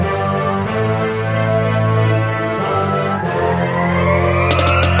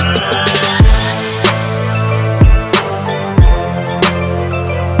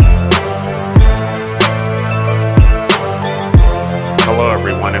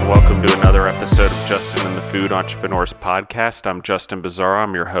and welcome to another episode of Justin and the Food Entrepreneurs Podcast. I'm Justin Bizzarro.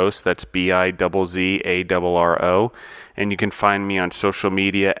 I'm your host. That's Bizzarro. And you can find me on social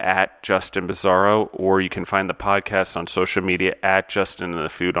media at Justin Bizzarro, or you can find the podcast on social media at Justin and the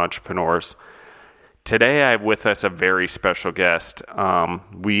Food Entrepreneurs. Today I have with us a very special guest.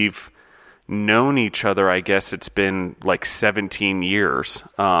 We've known each other, I guess it's been like 17 years,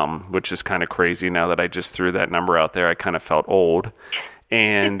 which is kind of crazy now that I just threw that number out there. I kind of felt old.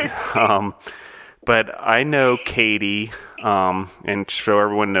 And, but I know Katie, and so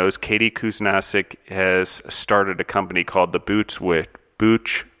everyone knows, Katie Kuznasik has started a company called the Booch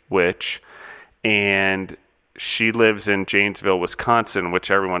Witch, and she lives in Janesville, Wisconsin,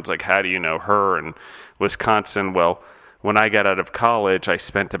 which everyone's like, how do you know her in Wisconsin? Well, when I got out of college, I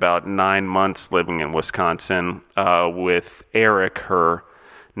spent about 9 months living in Wisconsin with Eric, her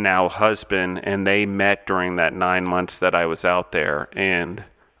now husband, and they met during that 9 months that I was out there. And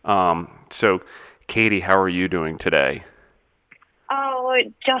so, Katie, how are you doing today? Oh,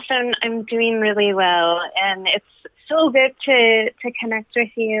 Justin, I'm doing really well, and it's so good to connect with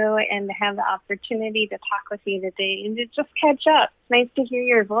you and to have the opportunity to talk with you today and to just catch up. It's nice to hear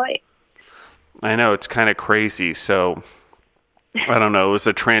your voice. I know, it's kind of crazy. So, I don't know, it was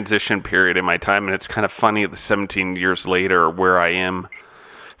a transition period in my time, and it's kind of funny the 17 years later where I am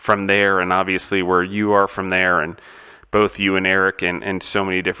from there, and obviously where you are from there, and both you and Eric in so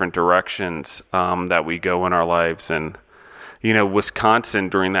many different directions that we go in our lives. And, you know, Wisconsin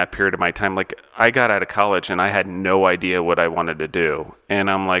during that period of my time, like I got out of college and I had no idea what I wanted to do.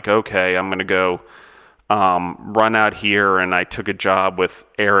 And I'm like, okay, I'm going to go run out here. And I took a job with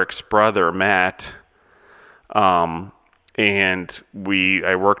Eric's brother, Matt, and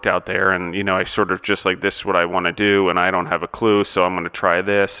I worked out there, and, you know, I sort of just like, this is what I want to do, and I don't have a clue, so I'm going to try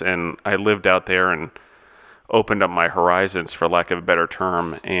this. And I lived out there and opened up my horizons, for lack of a better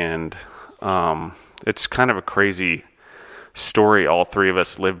term. And it's kind of a crazy story. All three of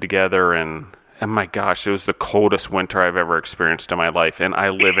us lived together, and my gosh, it was the coldest winter I've ever experienced in my life. And I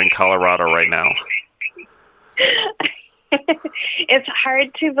live in Colorado right now. It's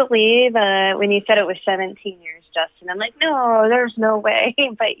hard to believe when you said it was 17 years, Justin. I'm like, no, there's no way.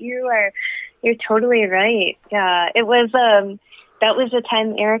 But you're totally right. Yeah, it was. That was the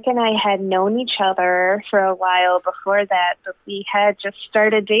time Eric and I had known each other for a while before that, but we had just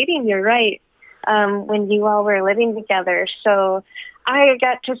started dating. You're right. When you all were living together. So I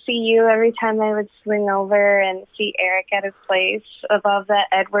got to see you every time I would swing over and see Eric at his place above that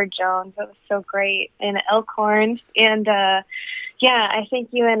Edward Jones. It was so great in Elkhorn. And, yeah, I think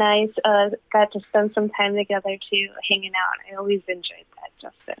you and I got to spend some time together too, hanging out. I always enjoyed that,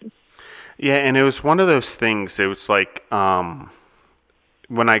 Justin. Yeah, and it was one of those things. It was like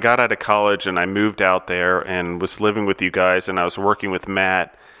when I got out of college and I moved out there and was living with you guys, and I was working with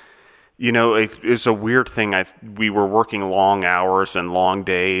Matt. You know, it's a weird thing. We were working long hours and long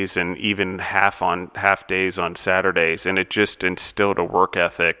days, and even half days on Saturdays, and it just instilled a work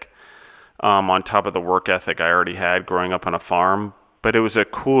ethic on top of the work ethic I already had growing up on a farm. But it was a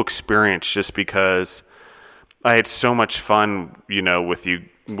cool experience just because I had so much fun, you know, with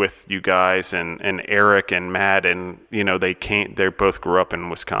you guys and Eric and Matt, and, you know, they both grew up in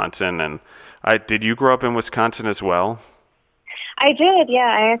Wisconsin. And did you grow up in Wisconsin as well? I did, yeah.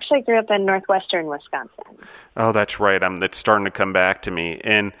 I actually grew up in northwestern Wisconsin. Oh, that's right. It's starting to come back to me.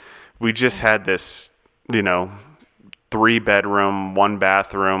 And we just had this, you know, 3-bedroom,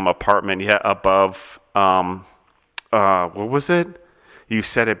 1-bathroom apartment above, what was it? You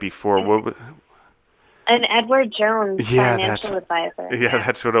said it before. An Edward Jones financial advisor. Yeah,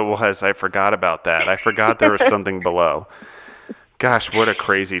 that's what it was. I forgot about that. I forgot there was something below. Gosh, what a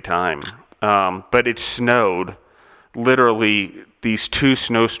crazy time. But it snowed. Literally these 2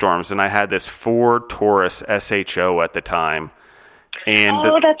 snowstorms, and I had this Ford Taurus SHO at the time. And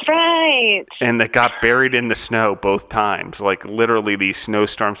that's right. And that got buried in the snow both times, like literally these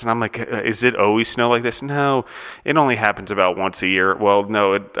snowstorms. And I'm like, is it always snow like this? No, it only happens about once a year. Well,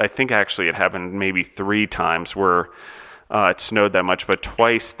 no, I think actually it happened maybe 3 times where it snowed that much, but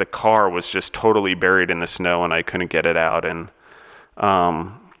twice the car was just totally buried in the snow and I couldn't get it out. And,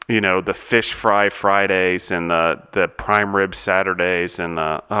 you know, the fish fry Fridays and the prime rib Saturdays and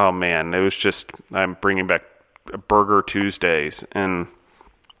oh man, it was just, I'm bringing back Burger Tuesdays and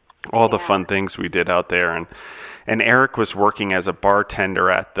all the fun things we did out there. And Eric was working as a bartender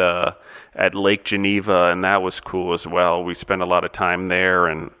at Lake Geneva, and that was cool as well. We spent a lot of time there,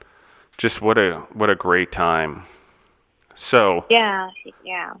 and just what a great time. So yeah.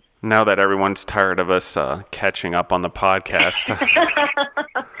 Now that everyone's tired of us catching up on the podcast.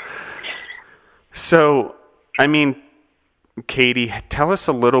 So, I mean, Katie, tell us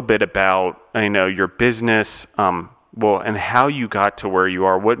a little bit about, your business, and how you got to where you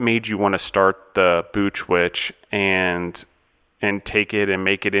are. What made you want to start the Booch Witch and take it and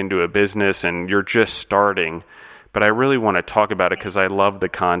make it into a business? And you're just starting, but I really want to talk about it because I love the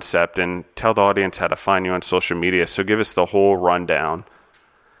concept, and tell the audience how to find you on social media. So give us the whole rundown.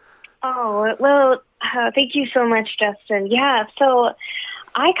 Oh, well, thank you so much, Justin. Yeah, so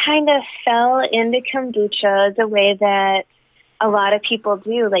I kind of fell into kombucha the way that a lot of people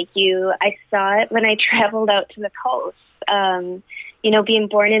do, like you. I saw it when I traveled out to the coast. Being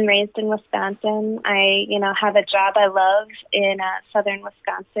born and raised in Wisconsin, I, have a job I love in southern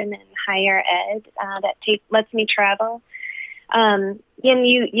Wisconsin in higher ed that lets me travel. And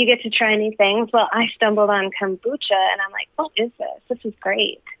you get to try new things. Well, I stumbled on kombucha, and I'm like, what is this? This is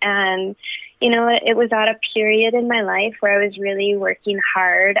great. And, it was at a period in my life where I was really working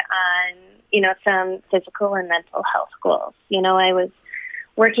hard on, some physical and mental health goals. I was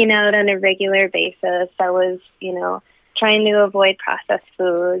working out on a regular basis. I was, trying to avoid processed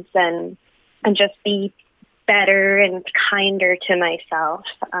foods and just be better and kinder to myself.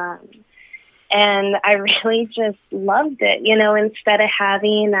 And I really just loved it, instead of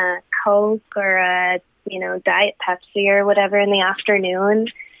having a Coke or a, Diet Pepsi or whatever in the afternoon,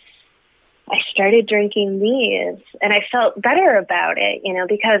 I started drinking these, and I felt better about it,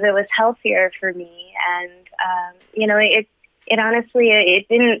 because it was healthier for me. And, it honestly, it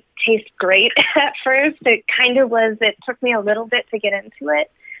didn't taste great at first. It kind of was. It took me a little bit to get into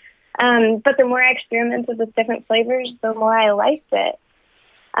it. But the more I experimented with different flavors, the more I liked it.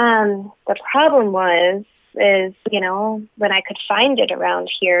 The problem is, when I could find it around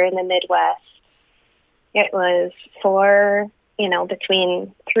here in the Midwest, it was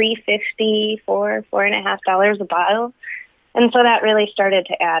between $3.50, $4.50 a bottle. And so that really started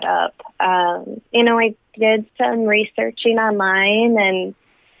to add up. I did some researching online and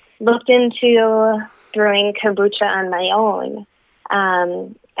looked into brewing kombucha on my own.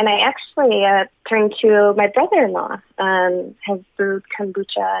 And I actually turned to my brother-in-law, has brewed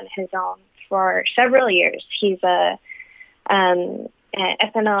kombucha on his own for several years. He's an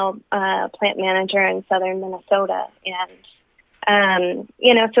ethanol plant manager in southern Minnesota. And,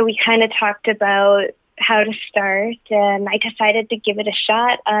 so we kind of talked about how to start, and I decided to give it a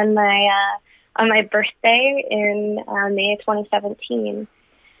shot on my birthday in May of 2017.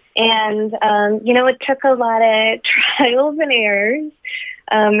 And, it took a lot of trials and errors.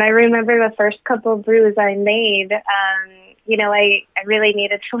 I remember the first couple of brews I made, I really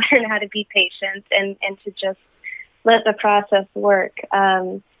needed to learn how to be patient and to just let the process work.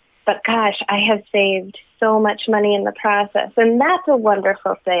 But gosh, I have saved so much money in the process. And that's a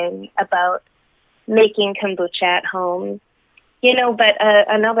wonderful thing about making kombucha at home. But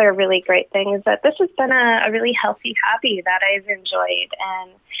another really great thing is that this has been a really healthy hobby that I've enjoyed.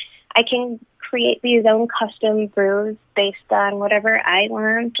 And I can create these own custom brews based on whatever I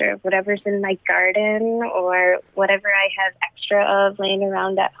want or whatever's in my garden or whatever I have extra of laying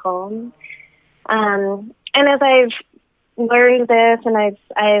around at home. And as I've learned this and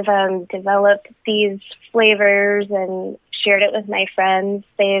I've developed these flavors and shared it with my friends,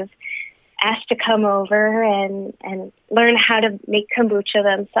 they've asked to come over and learn how to make kombucha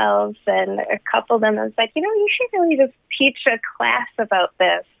themselves. And a couple of them was like, you should really just teach a class about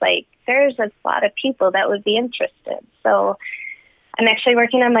this. Like, there's a lot of people that would be interested. So I'm actually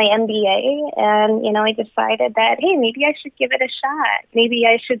working on my MBA, and, I decided that, hey, maybe I should give it a shot. Maybe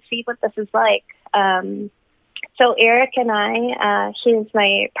I should see what this is like. So Eric and I, he's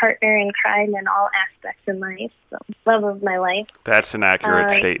my partner in crime in all aspects of life, so love of my life. That's an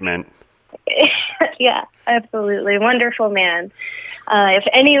accurate statement. Yeah, absolutely. Wonderful man. If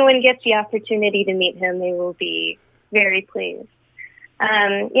anyone gets the opportunity to meet him, they will be very pleased.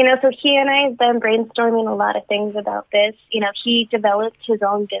 So he and I have been brainstorming a lot of things about this. He developed his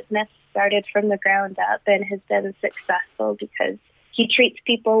own business, started from the ground up, and has been successful because he treats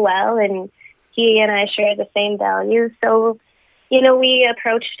people well, and he and I share the same values. So, we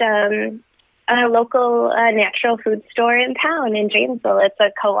approached a local natural food store in town in Janesville. It's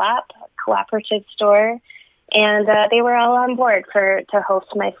a cooperative store, and they were all on board to host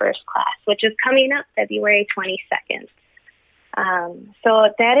my first class, which is coming up February 22nd. So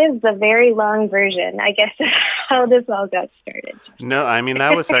that is a very long version, I guess, of how this all got started. No, I mean,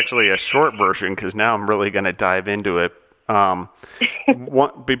 that was actually a short version because now I'm really going to dive into it.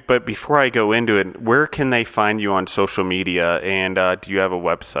 But before I go into it, where can they find you on social media, and do you have a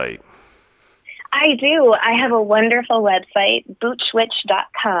website? I do. I have a wonderful website,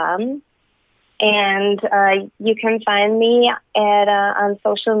 boochwitch.com, and you can find me on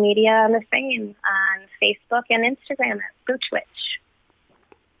social media on the same, on Facebook and Instagram at Booch Witch.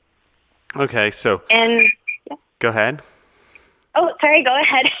 Okay, so And go ahead. oh, sorry, go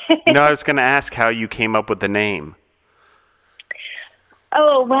ahead. No, I was going to ask how you came up with the name.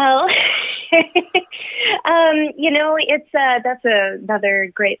 Oh, well, that's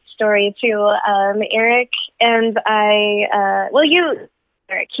another great story too. Eric and I,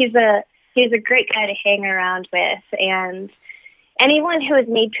 Eric, he's a great guy to hang around with, and anyone who has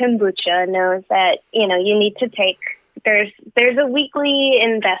made kombucha knows that, you need to there's a weekly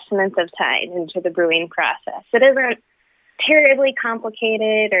investment of time into the brewing process. It isn't terribly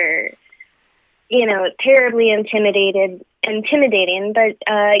complicated or, terribly intimidating, but,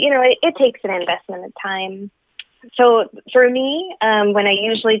 it takes an investment of time. So for me, when I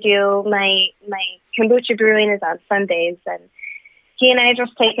usually do my kombucha brewing is on Sundays, and he and I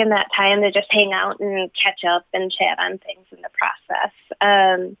just taken that time to just hang out and catch up and chat on things in the process.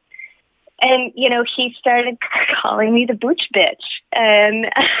 And, he started calling me the Booch Bitch. And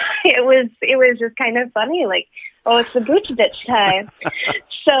it was just kind of funny, like, oh, it's the Booch Bitch time.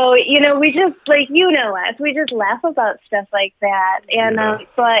 So, we just, like, us, we just laugh about stuff like that. And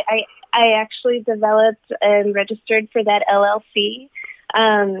so I actually developed and registered for that LLC.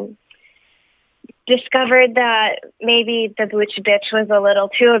 Discovered that maybe the Booch Bitch was a little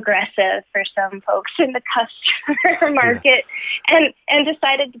too aggressive for some folks in the customer market, and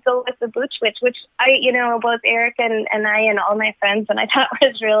decided to go with the Booch Witch, which both Eric and I and all my friends, and I thought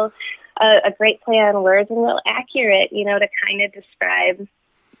was a great play on words and real accurate, to kind of describe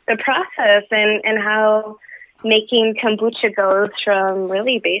the process and how making kombucha goes from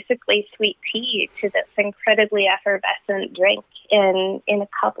really basically sweet tea to this incredibly effervescent drink in a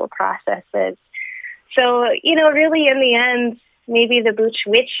couple processes. So, really in the end, maybe the Booch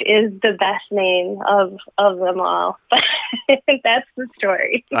Witch is the best name of them all. But that's the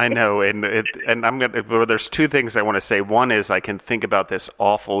story. I know, and there's two things I want to say. One is I can think about this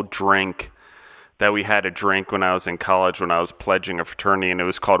awful drink that we had to drink when I was in college when I was pledging a fraternity, and it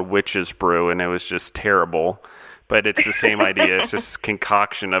was called Witch's Brew, and it was just terrible. But it's the same idea. It's just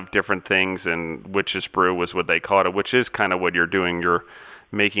concoction of different things, and Witch's Brew was what they called it, which is kind of what you're doing. You're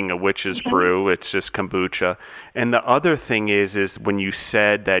making a witch's brew. It's just kombucha. And the other thing is when you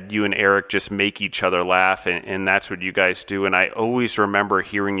said that you and Eric just make each other laugh, and that's what you guys do. And I always remember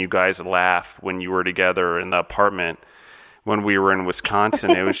hearing you guys laugh when you were together in the apartment when we were in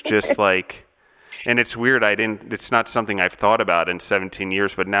Wisconsin. It was just like, and it's weird. It's not something I've thought about in 17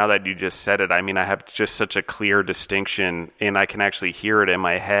 years, but now that you just said it, I mean, I have just such a clear distinction, and I can actually hear it in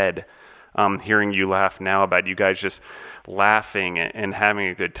my head. Hearing you laugh now about you guys just laughing and having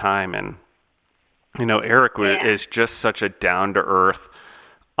a good time. And, Eric is just such a down-to-earth,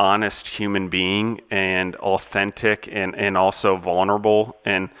 honest human being, and authentic and also vulnerable,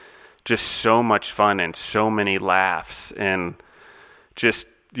 and just so much fun and so many laughs, and just,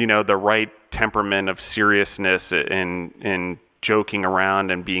 the right temperament of seriousness and joking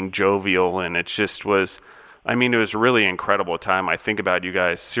around and being jovial. And it just was... it was a really incredible time. I think about you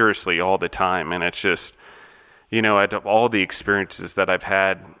guys seriously all the time, and it's just, out of all the experiences that I've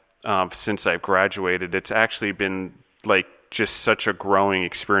had since I've graduated, it's actually been like just such a growing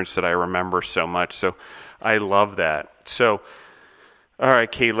experience that I remember so much. So I love that. So, all right,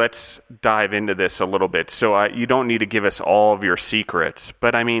 Kate, let's dive into this a little bit. So you don't need to give us all of your secrets,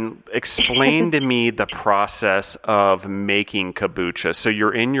 but explain to me the process of making kombucha. So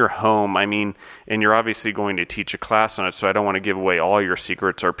you're in your home, and you're obviously going to teach a class on it, so I don't want to give away all your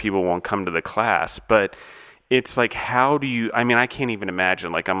secrets or people won't come to the class, but it's like, how do you, I can't even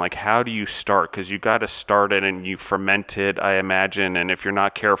imagine, how do you start? Because you got to start it and you ferment it, I imagine, and if you're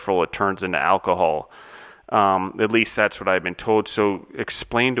not careful, it turns into alcohol. At least that's what I've been told. So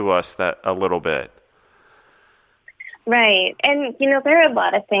explain to us that a little bit. Right. And, there are a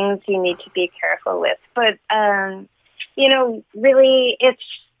lot of things you need to be careful with. But, really it's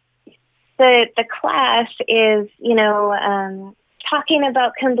the class is, talking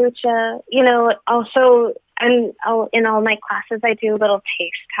about kombucha, also in all my classes, I do a little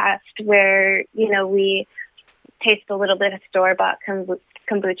taste test where, we taste a little bit of store-bought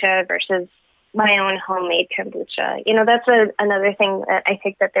kombucha versus my own homemade kombucha. That's another thing that I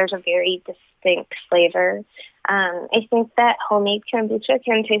think that there's a very distinct flavor. I think that homemade kombucha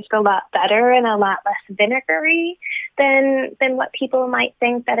can taste a lot better and a lot less vinegary than what people might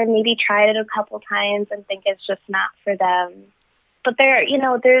think that have maybe tried it a couple times and think it's just not for them. But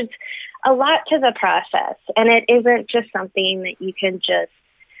there's a lot to the process, and it isn't just something that you can just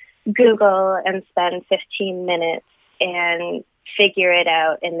Google and spend 15 minutes and figure it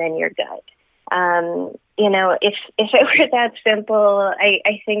out and then you're good. if it were that simple,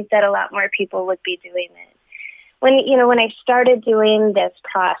 I think that a lot more people would be doing it. When I started doing this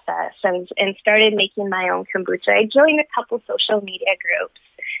process and started making my own kombucha, I joined a couple social media groups.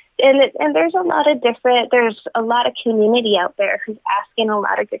 And there's a lot of community out there who's asking a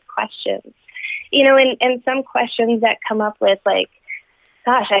lot of good questions. And some questions that come up with, like,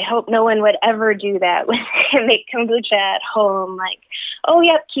 gosh, I hope no one would ever do that when they make kombucha at home. Like, oh,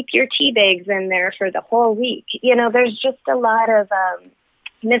 yep, keep your tea bags in there for the whole week. There's just a lot of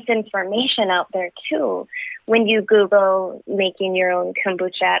misinformation out there, too, when you Google making your own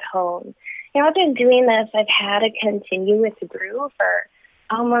kombucha at home. I've been doing this. I've had a continuous brew for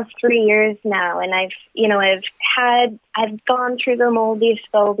almost 3 years now. And I've gone through the moldy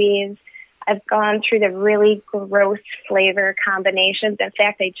scobies. I've gone through the really gross flavor combinations. In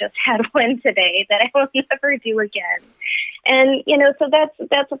fact, I just had one today that I will never do again. And, so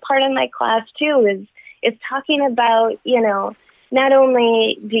that's a part of my class too, is talking about, not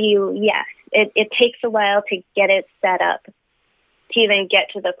only do you, yes, it takes a while to get it set up, to even get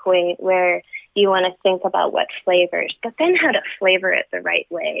to the point where you want to think about what flavors, but then how to flavor it the right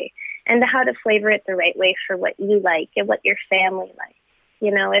way, and how to flavor it the right way for what you like and what your family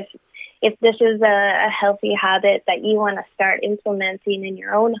likes. If this is a healthy habit that you want to start implementing in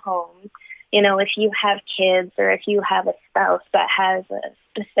your own home, if you have kids or if you have a spouse that has a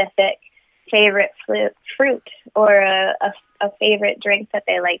specific favorite fruit or a favorite drink that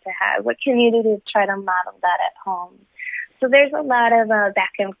they like to have, what can you do to try to model that at home? So there's a lot of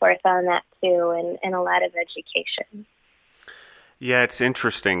back and forth on that too, and a lot of education. Yeah, it's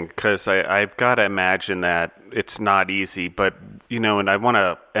interesting because I've got to imagine that it's not easy, but, and I want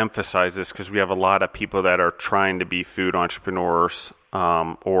to emphasize this because we have a lot of people that are trying to be food entrepreneurs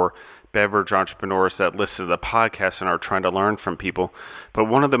or beverage entrepreneurs that listen to the podcast and are trying to learn from people. But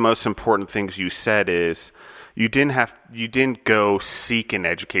one of the most important things you said is you didn't go seek an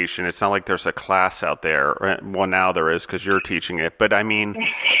education. It's not like there's a class out there. Well, now there is because you're teaching it. But I mean,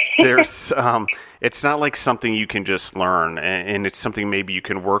 there's it's not like something you can just learn, and it's something maybe you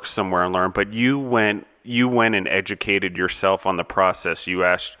can work somewhere and learn. But you went and educated yourself on the process. You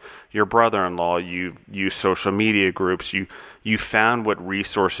asked your brother-in-law. You used social media groups. You found what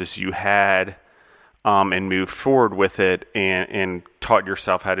resources you had. And moved forward with it and taught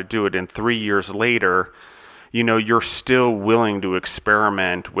yourself how to do it. And 3 years later, you're still willing to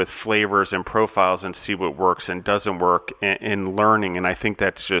experiment with flavors and profiles and see what works and doesn't work in learning. And I think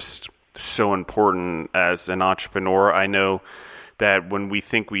that's just so important as an entrepreneur. I know that when we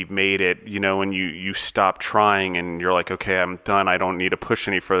think we've made it, and you stop trying and you're like, okay, I'm done. I don't need to push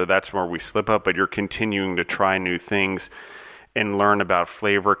any further. That's where we slip up, but you're continuing to try new things and learn about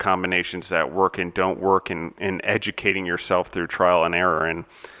flavor combinations that work and don't work and educating yourself through trial and error. And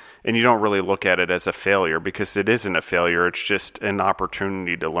you don't really look at it as a failure because it isn't a failure. It's just an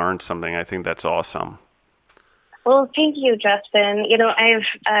opportunity to learn something. I think that's awesome. Well, thank you, Justin. I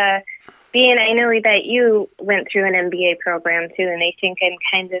know that you went through an MBA program too, and I think I'm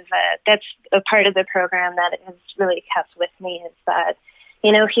kind of, that's a part of the program that has really kept with me is that,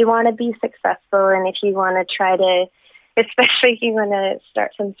 if you want to be successful and if you want to try to, especially if you want to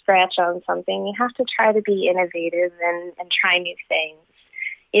start from scratch on something, you have to try to be innovative and try new things.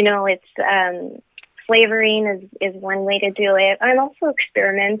 It's flavoring is one way to do it. I'm also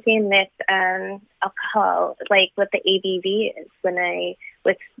experimenting with alcohol, like what the ABV is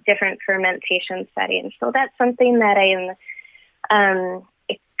with different fermentation settings. So that's something that I am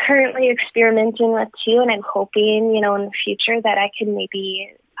currently experimenting with too, and I'm hoping, in the future that I can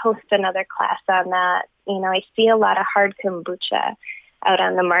maybe host another class on that. I see a lot of hard kombucha out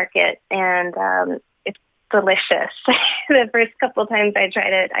on the market, and it's delicious. The first couple times I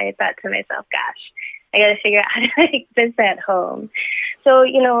tried it, I thought to myself, gosh, I got to figure out how to make this at home. So,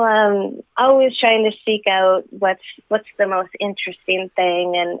 always trying to seek out what's the most interesting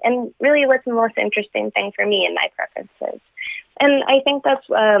thing and really what's the most interesting thing for me and my preferences. And I think that's,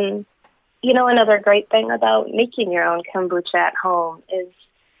 another great thing about making your own kombucha at home is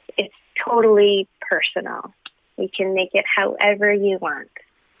it's totally personal. You can make it however you want.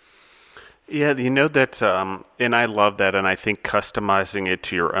 Yeah, that, and I love that, and I think customizing it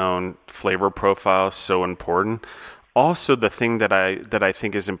to your own flavor profile is so important. Also, the thing that I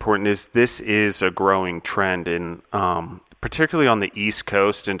think is important is this is a growing trend in, particularly on the East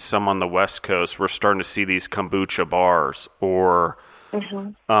Coast and some on the West Coast. We're starting to see these kombucha bars or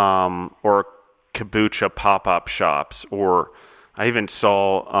kombucha pop-up shops, or I even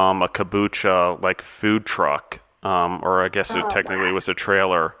saw a kombucha like food truck, or I guess it technically was a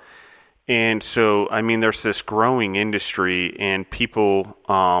trailer. And so, there's this growing industry, and people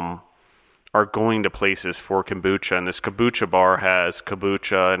are going to places for kombucha, and this kombucha bar has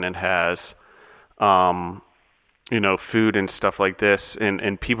kombucha, and it has, food and stuff like this,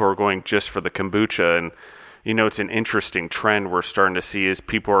 and people are going just for the kombucha. And, it's an interesting trend we're starting to see is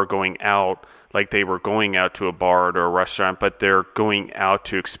people are going out like they were going out to a bar or to a restaurant, but they're going out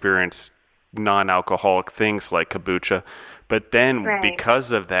to experience non-alcoholic things like kombucha. But then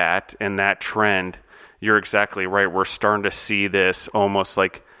because of that and that trend, you're exactly right. We're starting to see this almost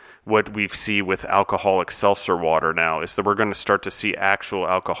like what we see with alcoholic seltzer water now, is that we're going to start to see actual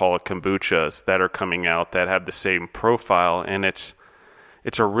alcoholic kombuchas that are coming out that have the same profile. And it's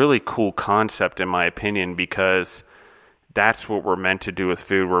a really cool concept, in my opinion, because that's what we're meant to do with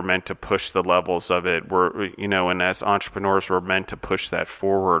food. We're meant to push the levels of it. And as entrepreneurs, we're meant to push that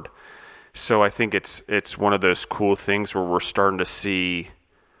forward. So I think it's one of those cool things where we're starting to see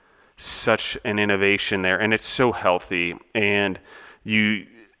such an innovation there, and it's so healthy. And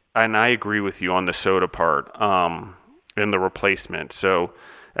I agree with you on the soda part, and the replacement. So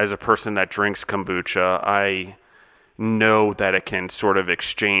as a person that drinks kombucha, I know that it can sort of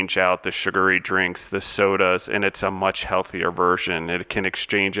exchange out the sugary drinks, the sodas, and it's a much healthier version. It can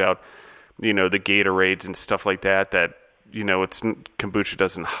exchange out, the Gatorades and stuff like that, kombucha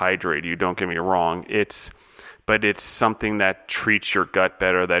doesn't hydrate you, don't get me wrong. But it's something that treats your gut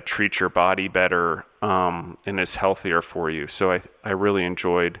better, that treats your body better, and is healthier for you. So I really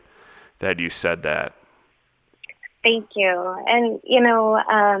enjoyed that you said that. Thank you. And,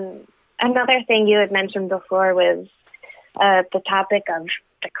 another thing you had mentioned before was the topic of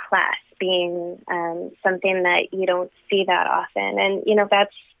the class being something that you don't see that often. And,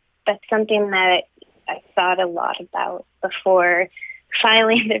 that's something that I thought a lot about before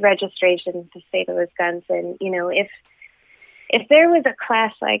filing the registration to the state of Wisconsin. If there was a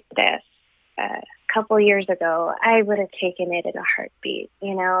class like this a couple years ago, I would have taken it in a heartbeat,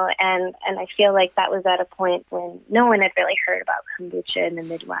 and I feel like that was at a point when no one had really heard about kombucha in the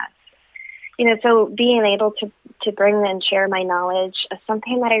Midwest. So being able to bring and share my knowledge is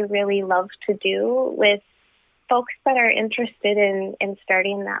something that I really love to do with folks that are interested in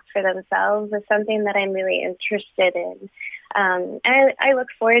starting that for themselves is something that I'm really interested in. And I look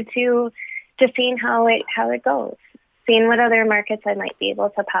forward to seeing how it goes, seeing what other markets I might be able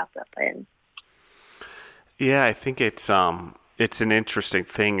to pop up in. Yeah, I think it's an interesting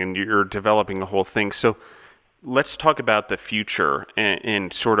thing, and you're developing a whole thing. So let's talk about the future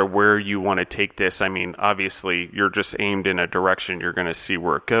and sort of where you want to take this. I mean, obviously, you're just aimed in a direction. You're going to see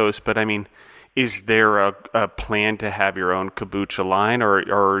where it goes. But, I mean, is there a plan to have your own kombucha line, or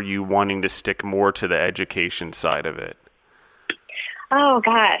are you wanting to stick more to the education side of it? Oh,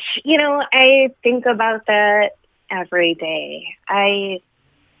 gosh. I think about that every day. I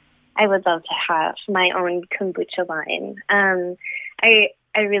would love to have my own kombucha line. I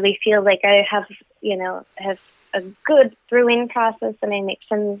really feel like I have a good brewing process, and I make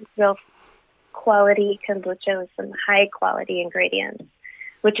some real quality kombucha with some high quality ingredients,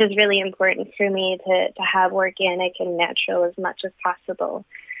 which is really important for me to have organic and natural as much as possible,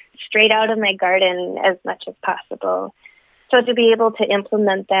 straight out of my garden as much as possible. So to be able to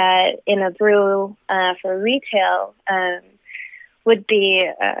implement that in a brew for retail would be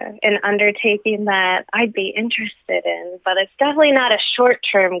an undertaking that I'd be interested in, but it's definitely not a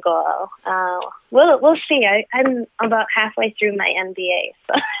short-term goal. We'll see. I'm about halfway through my MBA,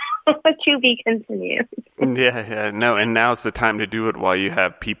 so to be continued. Yeah, no, and now's the time to do it while you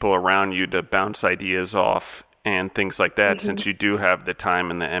have people around you to bounce ideas off and things like that, since you do have the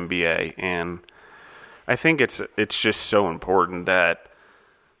time in the MBA. And I think it's just so important that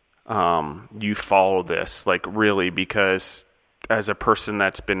you follow this, like, really, because as a person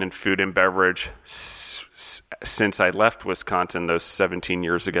that's been in food and beverage since I left Wisconsin those 17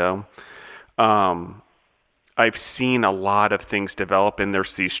 years ago, I've seen a lot of things develop, and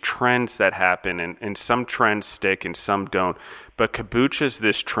there's these trends that happen, and some trends stick and some don't. But kombucha is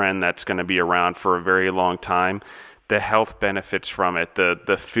this trend that's going to be around for a very long time. The health benefits from it,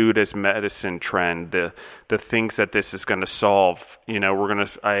 the food as medicine trend, the things that this is going to solve.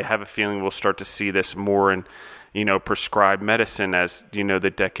 I have a feeling we'll start to see this more in prescribed medicine as,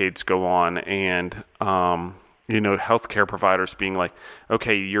 the decades go on, and, healthcare providers being like,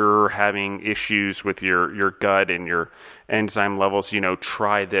 okay, you're having issues with your gut and your enzyme levels,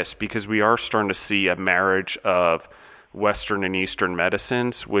 try this, because we are starting to see a marriage of Western and Eastern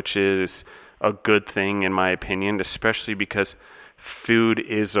medicines, which is a good thing in my opinion, especially because food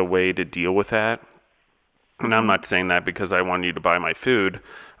is a way to deal with that. And I'm not saying that because I want you to buy my food.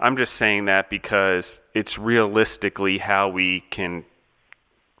 I'm just saying that because it's realistically how we can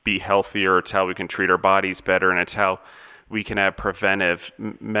be healthier. It's how we can treat our bodies better. And it's how we can have preventive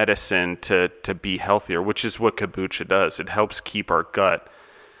medicine to be healthier, which is what kombucha does. It helps keep our gut,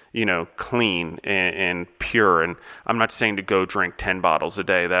 clean and pure. And I'm not saying to go drink 10 bottles a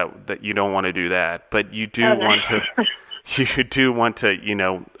day. That you don't want to do that, but you do want to. You do want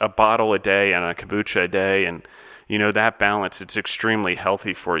to, a bottle a day and a kombucha a day, and that balance, it's extremely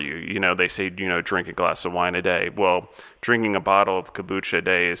healthy for you. They say, drink a glass of wine a day. Well, drinking a bottle of kombucha a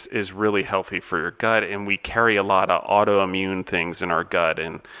day is really healthy for your gut. And we carry a lot of autoimmune things in our gut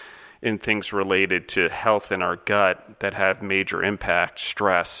and things related to health in our gut that have major impact,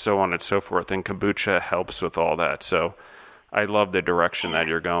 stress, so on and so forth. And kombucha helps with all that. So I love the direction that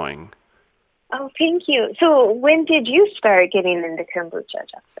you're going. Oh, thank you. So when did you start getting into kombucha,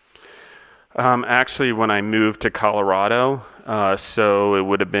 Justin? Actually, when I moved to Colorado, so it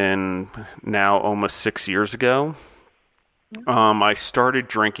would have been now almost 6 years ago, I started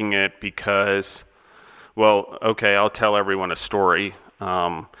drinking it because, I'll tell everyone a story.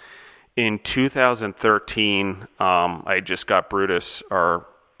 In 2013, I just got Brutus, our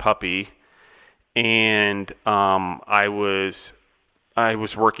puppy, and I was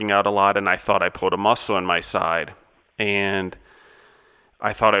working out a lot, and I thought I pulled a muscle in my side, and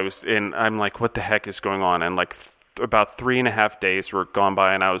I thought and I'm like, what the heck is going on? And like about 3.5 days were gone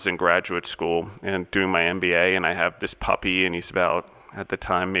by, and I was in graduate school and doing my MBA, and I have this puppy, and he's about, at the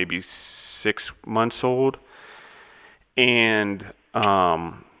time, maybe 6 months old. And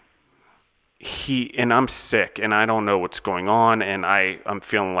I'm sick, and I don't know what's going on, and I'm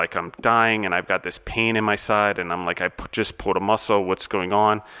feeling like I'm dying, and I've got this pain in my side, and I'm like, just pulled a muscle, what's going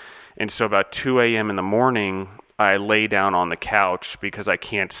on? And so about 2 a.m. in the morning, I lay down on the couch because I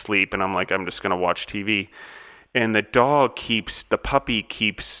can't sleep, and I'm like, I'm just going to watch TV. And the puppy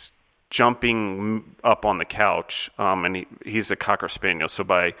keeps jumping up on the couch, and he's a Cocker Spaniel,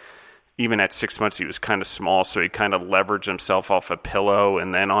 so even at 6 months, he was kind of small, so he kind of leveraged himself off a pillow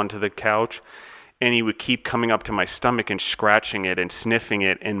and then onto the couch, and he would keep coming up to my stomach and scratching it and sniffing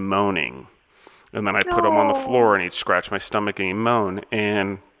it and moaning. And then I put him on the floor, and he'd scratch my stomach and he'd moan.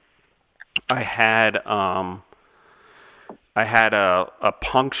 And I had a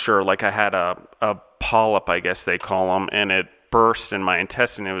puncture, like I had a polyp, I guess they call them, and it burst in my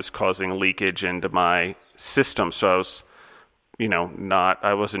intestine. It was causing leakage into my system, so I was,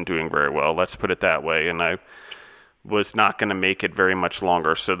 I wasn't doing very well, let's put it that way, and I was not going to make it very much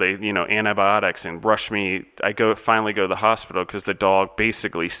longer. So they, antibiotics and rushed me. I finally go to the hospital because the dog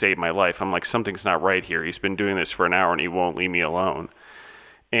basically saved my life. I'm like, something's not right here. He's been doing this for an hour, and he won't leave me alone.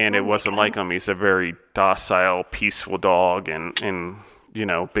 And it wasn't like him. He's a very docile, peaceful dog and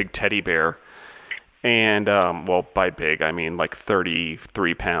big teddy bear. And, by big, I mean like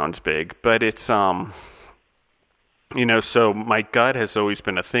 33 pounds big. But it's, so my gut has always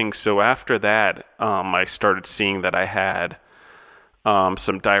been a thing. So after that, I started seeing that I had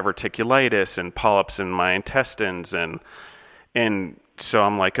some diverticulitis and polyps in my intestines. And so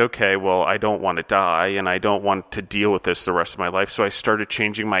I'm like, okay, well, I don't want to die, and I don't want to deal with this the rest of my life. So I started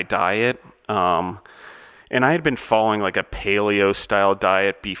changing my diet. And I had been following like a paleo-style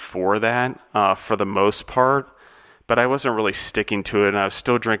diet before that, for the most part, but I wasn't really sticking to it. And I was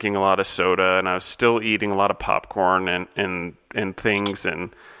still drinking a lot of soda, and I was still eating a lot of popcorn and things,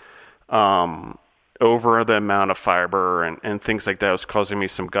 and over the amount of fiber and things like that was causing me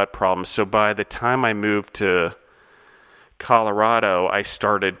some gut problems. So by the time I moved to Colorado, I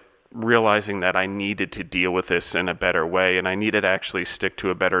started realizing that I needed to deal with this in a better way, and I needed to actually stick to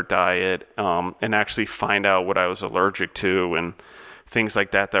a better diet, and actually find out what I was allergic to and things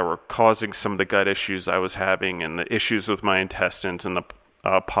like that were causing some of the gut issues I was having and the issues with my intestines and the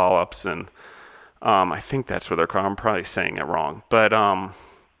polyps. And I think that's what they're called. I'm probably saying it wrong. But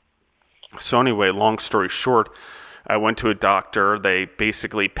so anyway, long story short, I went to a doctor. They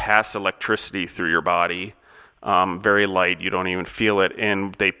basically pass electricity through your body. Very light, you don't even feel it,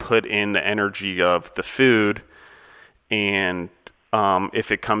 and they put in the energy of the food, and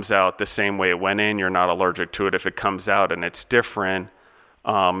if it comes out the same way it went in, you're not allergic to it. If it comes out and it's different,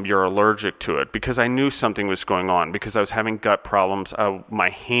 you're allergic to it. Because I knew something was going on, because I was having gut problems. My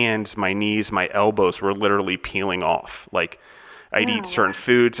hands, my knees, my elbows were literally peeling off. Like, I'd eat certain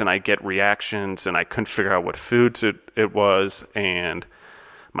foods and I'd get reactions, and I couldn't figure out what foods it was, and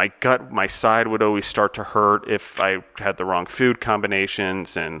my gut, my side would always start to hurt if I had the wrong food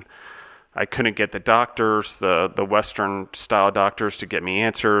combinations, and I couldn't get the doctors, the Western style doctors, to get me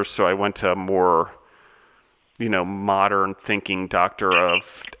answers. So I went to a more, modern thinking doctor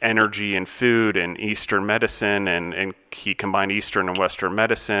of energy and food and Eastern medicine, and he combined Eastern and Western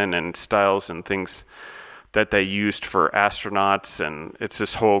medicine and styles and things that they used for astronauts, and it's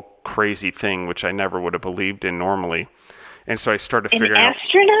this whole crazy thing which I never would have believed in normally. And so I started An figuring out.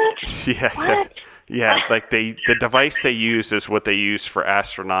 astronaut? Yeah, What? yeah. Like the device they use is what they use for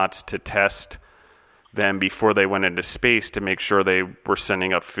astronauts to test them before they went into space to make sure they were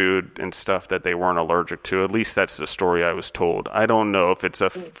sending up food and stuff that they weren't allergic to. At least that's the story I was told. I don't know if it's a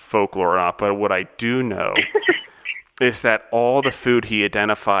folklore or not, but what I do know is that all the food he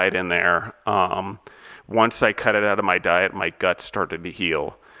identified in there, once I cut it out of my diet, my gut started to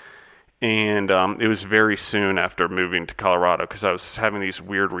heal. And it was very soon after moving to Colorado because I was having these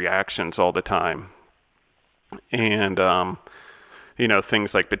weird reactions all the time. And,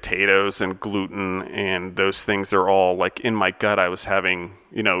 things like potatoes and gluten and those things are all like in my gut. I was having,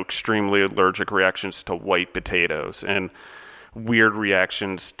 extremely allergic reactions to white potatoes and weird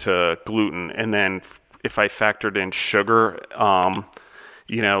reactions to gluten. And then if I factored in sugar,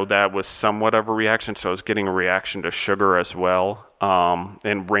 that was somewhat of a reaction. So I was getting a reaction to sugar as well.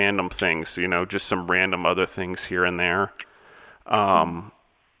 And random things, just some random other things here and there.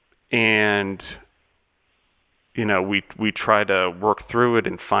 We try to work through it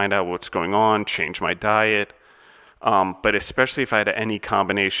and find out what's going on, change my diet. But especially if I had any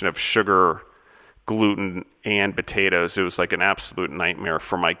combination of sugar, gluten, and potatoes, it was like an absolute nightmare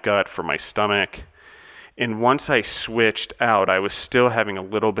for my gut, for my stomach. And once I switched out, I was still having a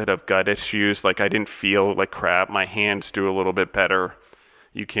little bit of gut issues. Like I didn't feel like crap. My hands do a little bit better.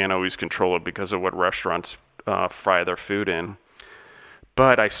 You can't always control it because of what restaurants fry their food in.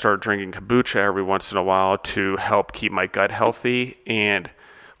 But I started drinking kombucha every once in a while to help keep my gut healthy. And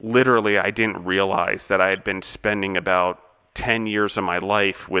literally, I didn't realize that I had been spending about 10 years of my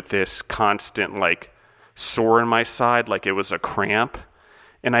life with this constant sore in my side, like it was a cramp.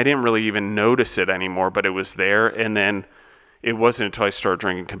 And I didn't really even notice it anymore, but it was there. And then it wasn't until I started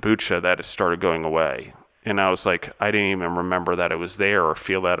drinking kombucha that it started going away. And I was like, I didn't even remember that it was there or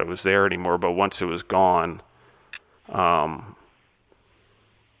feel that it was there anymore. But once it was gone,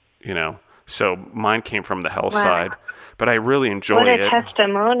 so mine came from the health side. But I really enjoy it. What a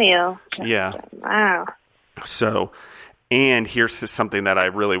testimonial. Yeah. Wow. So, and here's something that I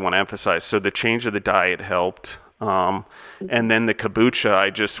really want to emphasize. So the change of the diet helped. And then the kombucha, I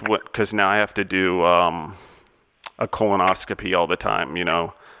just went, because now I have to do a colonoscopy all the time.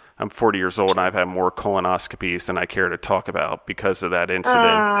 I'm 40 years old and I've had more colonoscopies than I care to talk about because of that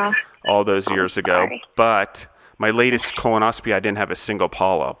incident all those years ago. But my latest colonoscopy, I didn't have a single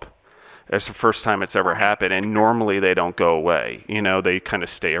polyp. It's the first time it's ever happened. And normally they don't go away. They kind of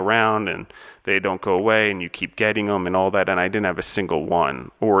stay around and they don't go away and you keep getting them and all that. And I didn't have a single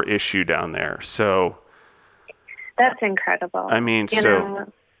one or issue down there. So that's incredible. I mean,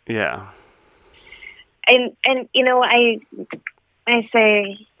 yeah. And I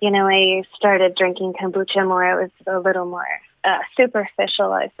say, I started drinking kombucha more. It was a little more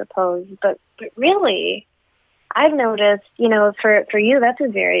superficial, I suppose. But really, I've noticed, for you, that's a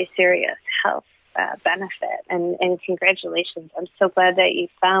very serious health benefit. And congratulations. I'm so glad that you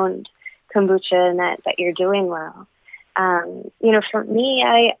found kombucha and that you're doing well. For me,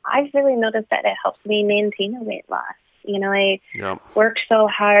 I've really noticed that it helps me maintain a weight loss. I work so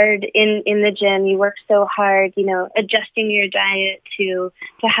hard in the gym. You work so hard, adjusting your diet to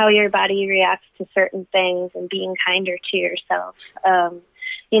how your body reacts to certain things and being kinder to yourself.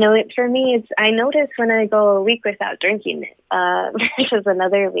 For me, I notice when I go a week without drinking it versus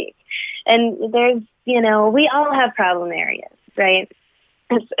another week. And there's, we all have problem areas, right?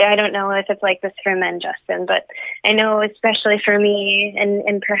 I don't know if it's like this for men, Justin, but I know especially for me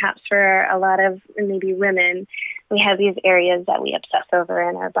and perhaps for a lot of maybe women, we have these areas that we obsess over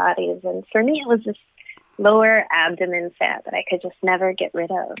in our bodies. And for me, it was this lower abdomen fat that I could just never get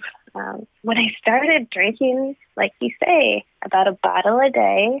rid of. When I started drinking, like you say, about a bottle a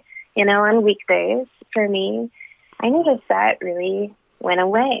day, on weekdays, for me, I noticed that really went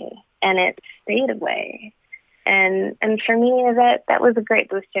away and it stayed away. And for me, that was a great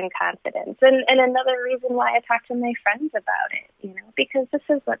boost in confidence. And another reason why I talk to my friends about it, because this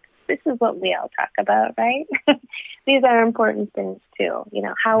is what we all talk about, right? These are important things too,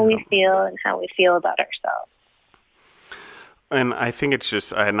 how we feel and how we feel about ourselves. And I think it's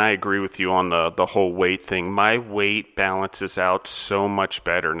just, and I agree with you on the whole weight thing. My weight balances out so much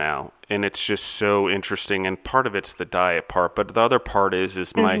better now. And it's just so interesting. And part of it's the diet part, but the other part is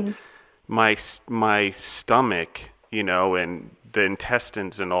my stomach, and the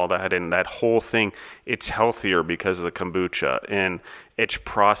intestines and all that, and that whole thing, it's healthier because of the kombucha, and it's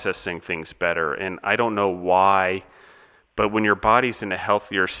processing things better. And I don't know why, but when your body's in a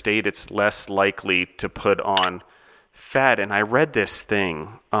healthier state, it's less likely to put on fat. And I read this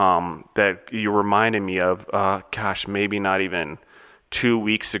thing that you reminded me of, maybe not even 2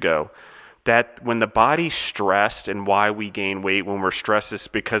 weeks ago, that when the body's stressed, and why we gain weight when we're stressed is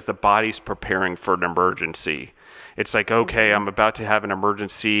because the body's preparing for an emergency. It's like, okay, I'm about to have an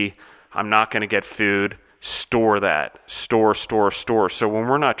emergency. I'm not going to get food. Store that. Store. So when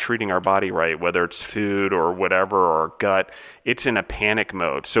we're not treating our body right, whether it's food or whatever, or our gut, it's in a panic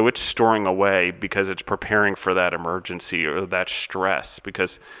mode. So it's storing away because it's preparing for that emergency or that stress,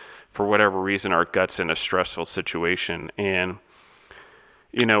 because for whatever reason, our gut's in a stressful situation. And,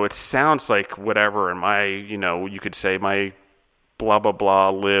 it sounds like whatever, and you could say my blah, blah, blah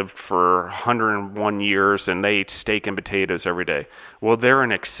lived for 101 years and they ate steak and potatoes every day. Well, they're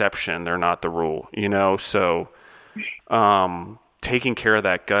an exception. They're not the rule, So taking care of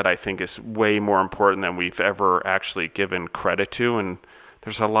that gut, I think, is way more important than we've ever actually given credit to. And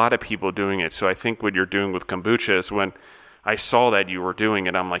there's a lot of people doing it. So I think what you're doing with kombucha is, when I saw that you were doing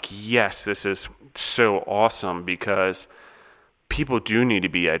it, I'm like, yes, this is so awesome, because people do need to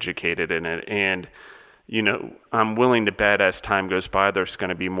be educated in it. And, I'm willing to bet as time goes by, there's going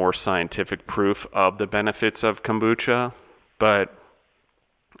to be more scientific proof of the benefits of kombucha, but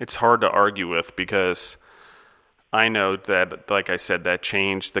it's hard to argue with, because I know that, like I said, that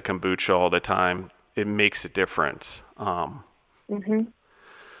change, the kombucha all the time, it makes a difference.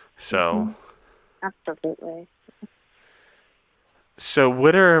 So. Absolutely. So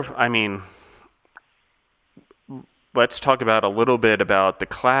let's talk about a little bit about the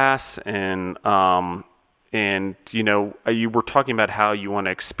class, and you were talking about how you want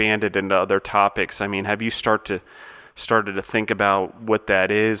to expand it into other topics. Have you started to think about what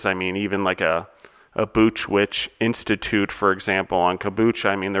that is? Even like a Booch Witch Institute, for example, on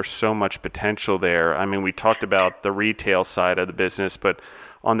kombucha. There's so much potential there. We talked about the retail side of the business, but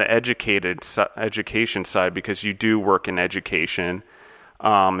on the education side, because you do work in education,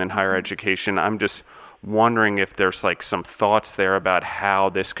 in higher education, I'm just wondering if there's like some thoughts there about how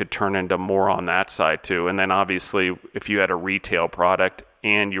this could turn into more on that side too. And then obviously, if you had a retail product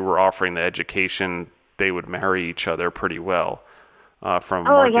and you were offering the education, they would marry each other pretty well from a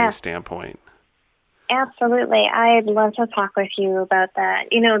marketing standpoint. Absolutely. I'd love to talk with you about that.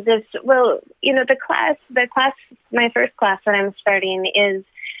 The class, my first class that I'm starting is,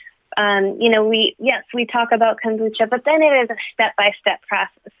 we talk about kombucha, but then it is a step-by-step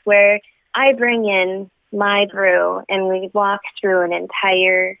process where I bring in my brew and we walk through an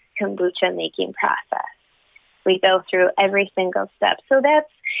entire kombucha making process. We go through every single step. So that's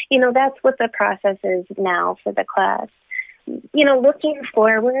what the process is now for the class. Looking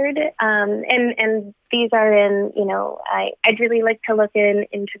forward, and these are in, I'd really like to look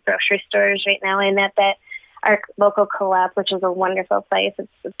into grocery stores right now. I'm at our local co-op, which is a wonderful place.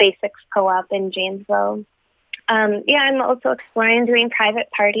 It's the Basics Co-op in Janesville. I'm also exploring doing private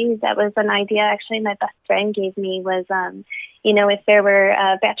parties. That was an idea actually my best friend gave me, was, if there were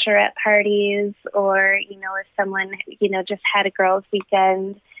bachelorette parties, or, if someone, just had a girls'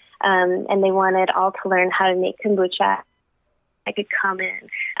 weekend, and they wanted all to learn how to make kombucha, I could come in.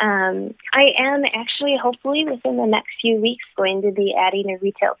 I am actually, hopefully within the next few weeks, going to be adding a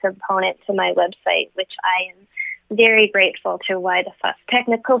retail component to my website, which I am very grateful to Why the Fuss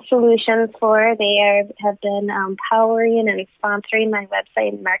Technical Solutions for. They have been powering and sponsoring my website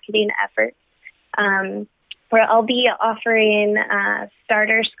and marketing efforts, where I'll be offering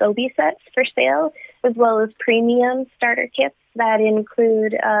starter SCOBY sets for sale, as well as premium starter kits that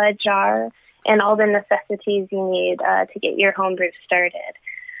include a jar and all the necessities you need to get your homebrew started.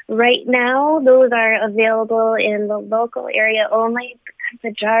 Right now, those are available in the local area only because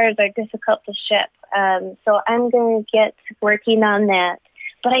the jars are difficult to ship. So I'm going to get working on that.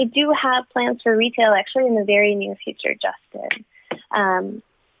 But I do have plans for retail actually in the very near future, Justin.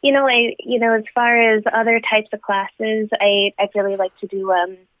 As far as other types of classes, I really like to do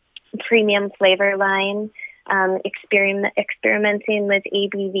premium flavor line, experimenting with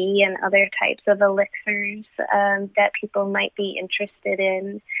ABV and other types of elixirs that people might be interested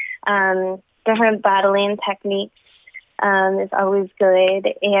in. Different bottling techniques is always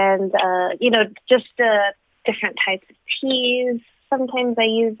good. And, just different types of teas. Sometimes I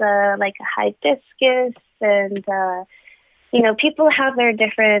use a hibiscus, and, people have their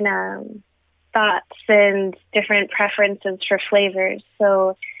different thoughts and different preferences for flavors.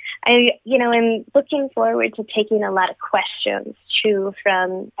 So I'm looking forward to taking a lot of questions too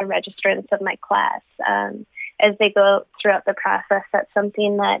from the registrants of my class as they go throughout the process. That's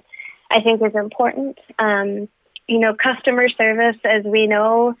something that I think is important. Customer service, as we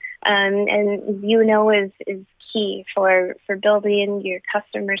know, and is key for building your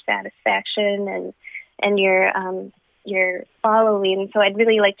customer satisfaction and your following. So I'd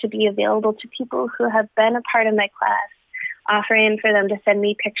really like to be available to people who have been a part of my class offering for them to send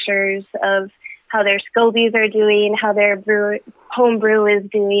me pictures of how their SCOBYs are doing, how their home brew is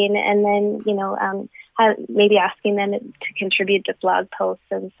doing, and then, maybe asking them to contribute to blog posts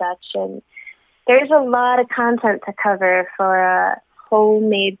and such. And there's a lot of content to cover for a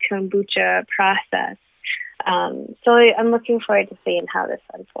homemade kombucha process. So I'm looking forward to seeing how this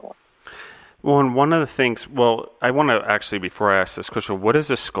unfolds. Well, and one of the things, I want to actually, before I ask this question, what is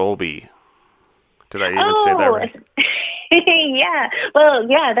a SCOBY? Did I even say that right? Yeah. Well,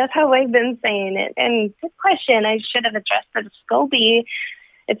 yeah, that's how I've been saying it. And good question. I should have addressed it. A SCOBY,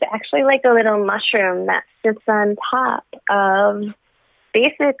 it's actually like a little mushroom that sits on top of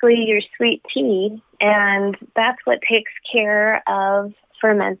basically your sweet tea. And that's what takes care of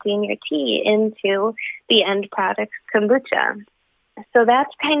fermenting your tea into the end product kombucha. So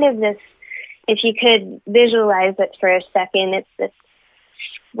that's kind of this, if you could visualize it for a second, it's this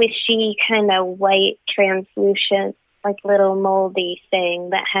squishy kind of white, translucent, like little moldy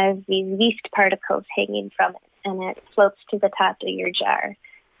thing that has these yeast particles hanging from it, and it floats to the top of your jar.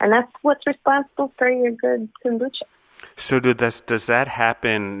 And that's what's responsible for your good kombucha. So does that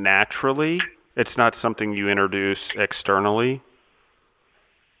happen naturally? It's not something you introduce externally?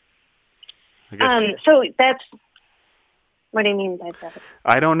 I guess. So that's, what do you mean by that?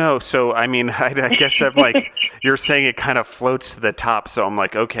 I don't know. So, I mean, I guess I'm like, you're saying it kind of floats to the top. So I'm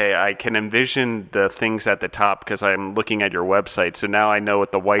like, okay, I can envision the things at the top because I'm looking at your website. So now I know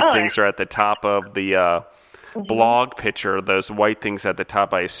what the white things are at the top of the blog picture. Those white things at the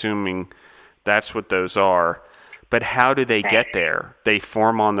top, I assuming that's what those are. But how do they get there? They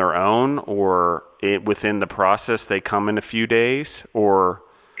form on their own, or within the process they come in a few days, or...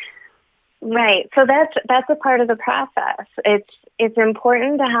 Right. So that's a part of the process. It's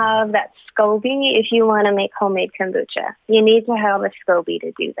important to have that SCOBY if you want to make homemade kombucha. You need to have a SCOBY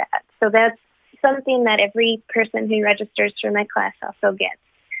to do that. So that's something that every person who registers for my class also gets.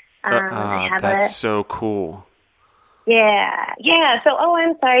 That's so cool. Yeah. So,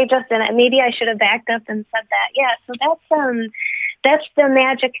 I'm sorry, Justin. Maybe I should have backed up and said that. Yeah. So that's the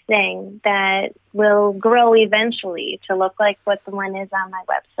magic thing that will grow eventually to look like what the one is on my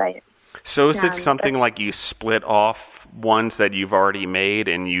website. So is it something like you split off ones that you've already made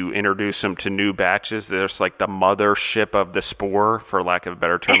and you introduce them to new batches? There's like the mothership of the spore, for lack of a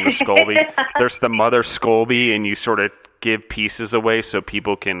better term, the SCOBY. There's the mother SCOBY, and you sort of give pieces away so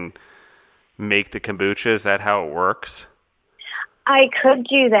people can make the kombucha. Is that how it works? I could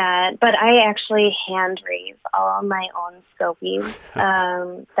do that, but I actually hand raise all my own SCOBYs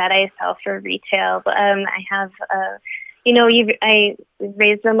that I sell for retail. I have I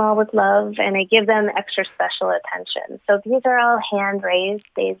raise them all with love, and I give them extra special attention. So these are all hand raised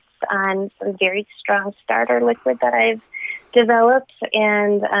based on some very strong starter liquid that I've developed,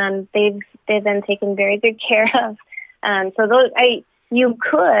 and they've been taken very good care of. So those, you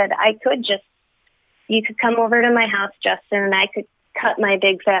could come over to my house, Justin, and I could cut my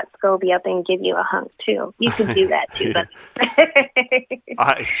big fat SCOBY up and give you a hunk too. You could do that too.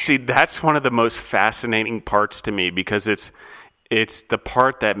 I see. That's one of the most fascinating parts to me, because it's the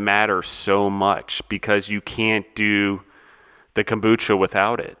part that matters so much, because you can't do the kombucha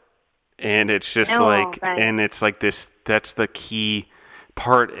without it. And it's just and it's like this, that's the key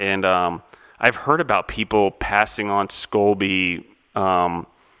part. And I've heard about people passing on SCOBY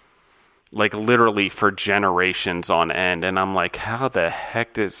like literally for generations on end. And I'm like, how the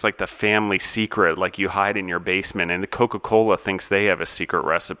heck it's like the family secret, like you hide in your basement, and Coca-Cola thinks they have a secret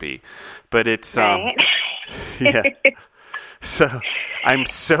recipe, but it's, yeah. So I'm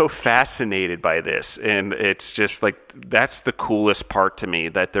so fascinated by this. And it's just like, that's the coolest part to me,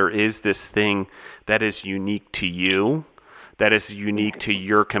 that there is this thing that is unique to you, that is unique to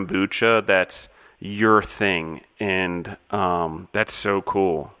your kombucha. That's your thing. And, that's so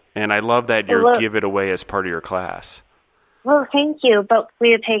cool. And I love that you give it away as part of your class. Well, thank you. But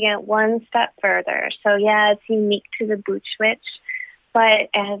we have taken it one step further. So, yeah, it's unique to the Boot Switch. But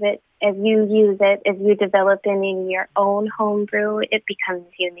as you use it, as you develop it in your own home brew, it becomes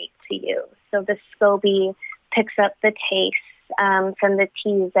unique to you. So the SCOBY picks up the taste from the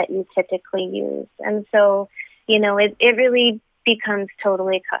teas that you typically use. And so, it really becomes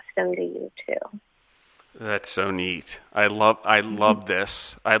totally custom to you, too. That's so neat. I love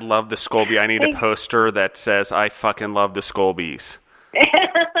this. I love the SCOBY. I need a poster that says, I fucking love the SCOBYs.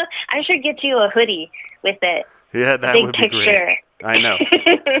 I should get you a hoodie with it. Yeah, that would be great. I know.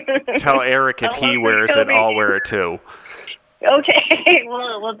 Tell Eric if he wears it, I'll wear it too. Okay,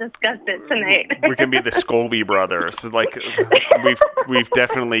 we'll discuss it tonight. We can be the SCOBY brothers. Like we've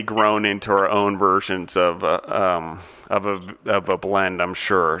definitely grown into our own versions of a blend, I'm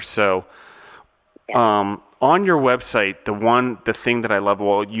sure. So, on your website, the thing that I love,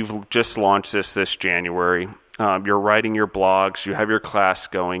 well, you've just launched this January. You're writing your blogs. You have your class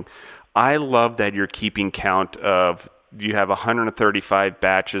going. I love that you're keeping count of, you have 135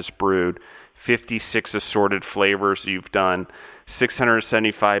 batches brewed, 56 assorted flavors you've done,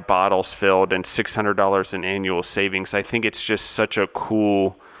 675 bottles filled, and $600 in annual savings. I think it's just such a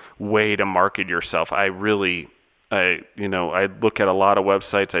cool way to market yourself. I look at a lot of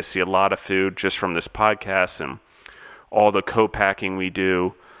websites. I see a lot of food just from this podcast and all the co-packing we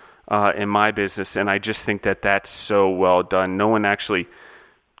do in my business. And I just think that that's so well done. No one actually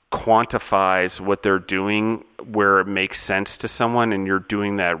quantifies what they're doing where it makes sense to someone, and you're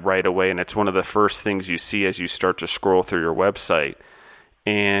doing that right away. And it's one of the first things you see as you start to scroll through your website.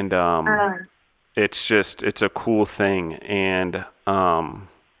 And it's a cool thing. And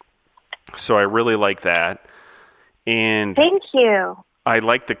so I really like that. And thank you. I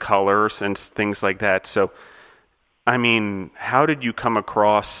like the colors and things like that. So, I mean, how did you come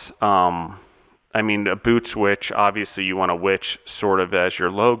across, a Boots Witch, obviously you want a witch sort of as your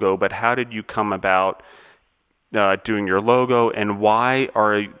logo, but how did you come about doing your logo, and why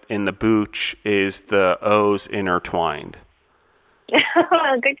are in the Booch is the O's intertwined?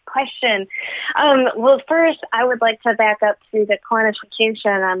 Good question. Well, first, I would like to back up to the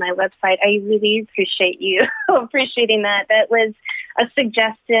quantification on my website. I really appreciate you appreciating that. That was a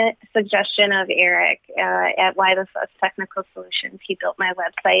suggestion of Eric at Why the Fuss Technical Solutions. He built my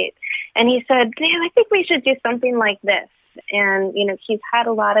website, and he said, "Man, I think we should do something like this." And he's had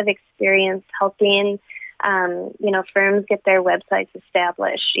a lot of experience helping firms get their websites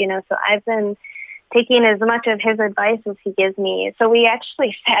established. So I've been taking as much of his advice as he gives me. So we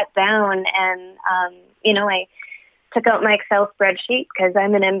actually sat down and, I took out my Excel spreadsheet because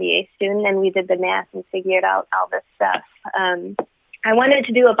I'm an MBA student, and we did the math and figured out all this stuff. I wanted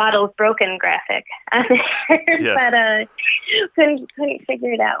to do a bottles broken graphic on there, but couldn't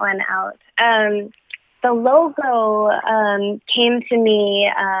figure that one out. The logo came to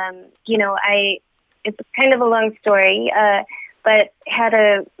me, it's kind of a long story, but had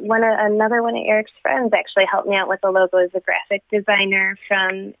another one of Eric's friends actually help me out with the logo as a graphic designer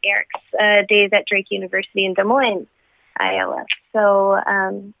from Eric's days at Drake University in Des Moines, Iowa. So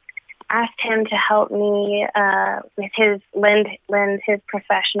asked him to help me with his lend his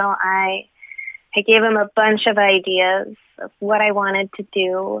professional eye. I gave him a bunch of ideas of what I wanted to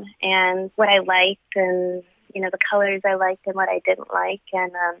do and what I liked, and the colors I liked and what I didn't like,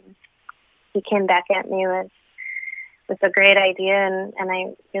 and he came back at me with a great idea, and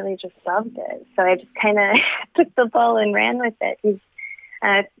I really just loved it. So I just kind of took the ball and ran with it.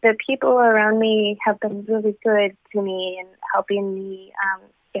 The people around me have been really good to me and helping me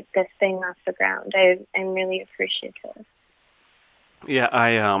get this thing off the ground. I'm really appreciative.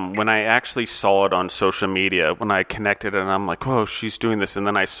 Yeah, when I actually saw it on social media, when I connected it, and I'm like, whoa, she's doing this, and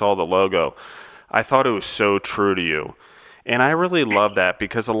then I saw the logo, I thought it was so true to you. And I really love that,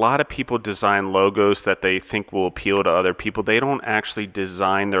 because a lot of people design logos that they think will appeal to other people. They don't actually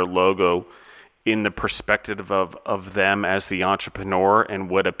design their logo in the perspective of them as the entrepreneur and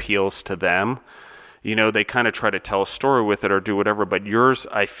what appeals to them. They kind of try to tell a story with it or do whatever, but yours,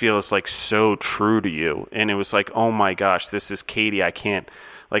 I feel, is like so true to you. And it was like, oh my gosh, this is Katie. I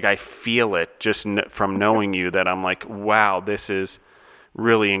feel it just from knowing you, that I'm like, wow, this is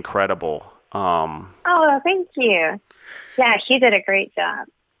really incredible. Oh, thank you. Yeah, she did a great job.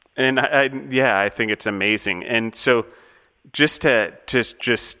 And I think it's amazing. And so just to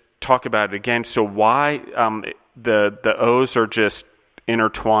just talk about it again, so why the O's are just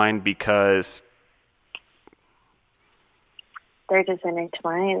intertwined? Because they're just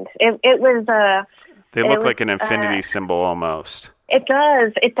intertwined. It was they look like an infinity symbol almost. It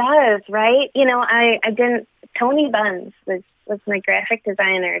does, right? I didn't. Tony Buns was my graphic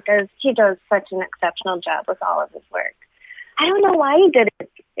designer. He does such an exceptional job with all of his work. I don't know why he did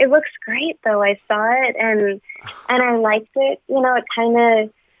it. It looks great, though. I saw it, and I liked it. It kind of,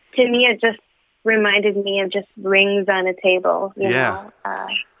 to me, it just reminded me of just rings on a table. You know?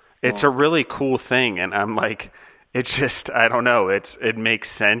 It's a really cool thing, and I'm like, it's just, I don't know, it makes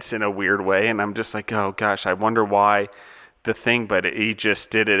sense in a weird way, and I'm just like, oh gosh, I wonder why the thing, but he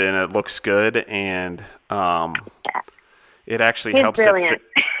just did it, and it looks good, and it actually helps. Brilliant.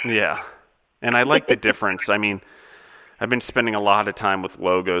 Yeah, and I like the difference. I mean, I've been spending a lot of time with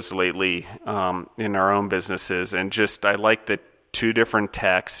logos lately in our own businesses, and just I like the two different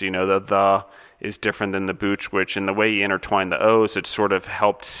texts. The is different than the Booch Witch, and the way you intertwine the O's, it sort of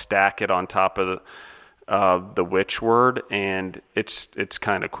helped stack it on top of the witch word, and it's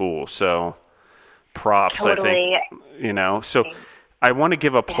kind of cool. So props, totally. I think. So I want to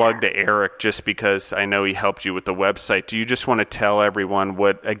give a plug to Eric just because I know he helped you with the website. Do you just want to tell everyone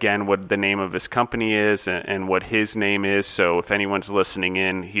what the name of his company is and what his name is? So if anyone's listening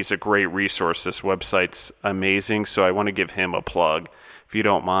in, he's a great resource. This website's amazing. So I want to give him a plug, if you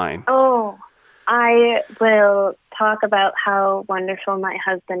don't mind. Oh, I will talk about how wonderful my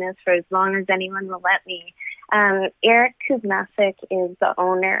husband is for as long as anyone will let me. Eric Kuzmasic is the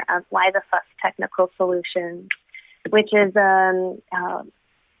owner of Why the Fuss Technical Solutions, which is a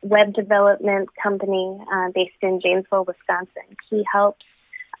web development company based in Janesville, Wisconsin. He helps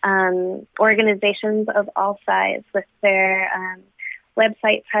organizations of all sizes with their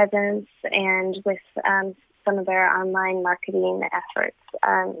website presence and with some of their online marketing efforts.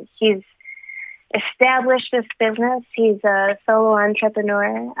 He's established this business. He's a solo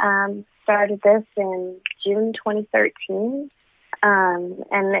entrepreneur, started this in June 2013,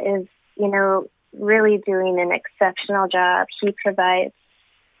 and is, really doing an exceptional job. He provides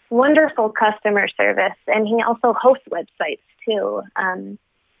wonderful customer service, and he also hosts websites too.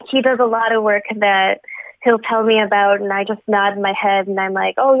 He does a lot of work that he'll tell me about, and I just nod my head, and I'm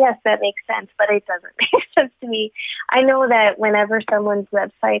like, oh, yes, that makes sense, but it doesn't make sense to me. I know that whenever someone's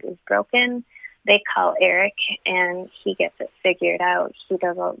website is broken, they call Eric, and he gets it figured out. He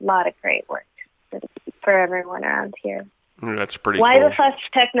does a lot of great work for everyone around here. That's pretty Why cool. the Fuss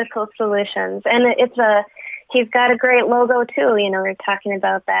Technical Solutions. And he's got a great logo too. We're talking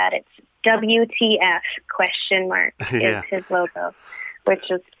about that. It's WTF ? Is his logo, which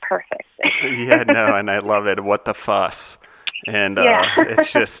is perfect. And I love it. What the fuss? And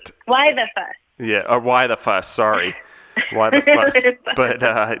it's just Why the fuss? Yeah, or why the fuss? Sorry, why the fuss?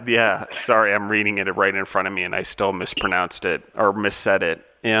 But sorry, I'm reading it right in front of me, and I still mispronounced it or missaid it.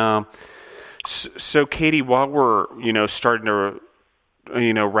 Yeah. So Katie, while we're starting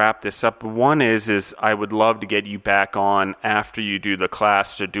to wrap this up, one is I would love to get you back on after you do the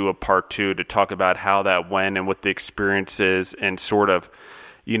class to do a part 2 to talk about how that went and what the experience is, and sort of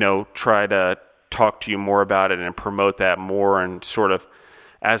try to talk to you more about it and promote that more, and sort of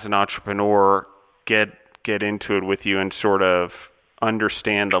as an entrepreneur get into it with you and sort of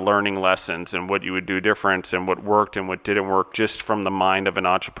understand the learning lessons and what you would do different and what worked and what didn't work, just from the mind of an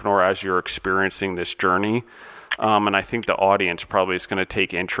entrepreneur as you're experiencing this journey. And I think the audience probably is going to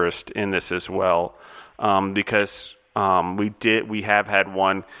take interest in this as well, because we have had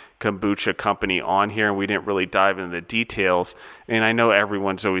one kombucha company on here, and we didn't really dive into the details. And I know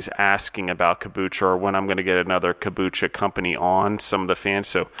everyone's always asking about kombucha or when I'm going to get another kombucha company on, some of the fans.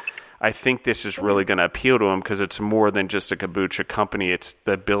 So I think this is really going to appeal to them because it's more than just a kombucha company. It's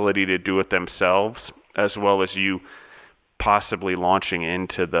the ability to do it themselves, as well as you possibly launching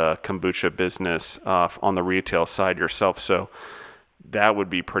into the kombucha business on the retail side yourself. So that would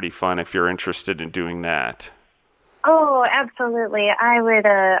be pretty fun if you're interested in doing that. Oh, absolutely. I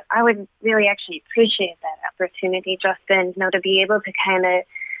would really actually appreciate that opportunity, Justin, to be able to kind of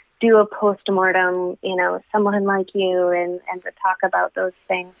do a postmortem, someone like you, and to talk about those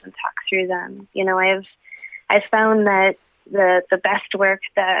things and talk through them. I've found that the best work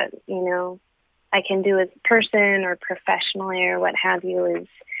that, I can do as a person or professionally or what have you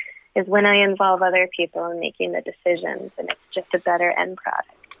is when I involve other people in making the decisions, and it's just a better end product.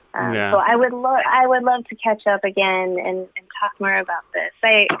 So I would love to catch up again and talk more about this.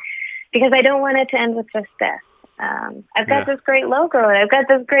 Because I don't want it to end with just this. I've got this great logo, and I've got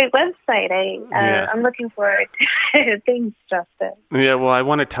this great website. I'm looking forward to things, Justin. Yeah, well, I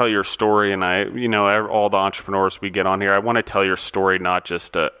want to tell your story, and all the entrepreneurs we get on here, I want to tell your story, not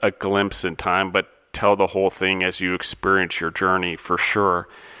just a glimpse in time, but tell the whole thing as you experience your journey, for sure.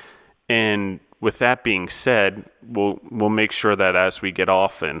 And with that being said, we'll make sure that as we get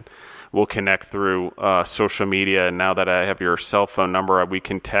off, and we'll connect through social media. And now that I have your cell phone number, we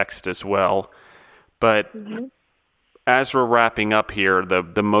can text as well. But as we're wrapping up here,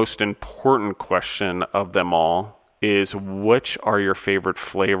 the most important question of them all is, which are your favorite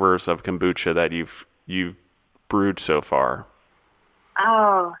flavors of kombucha that you've brewed so far?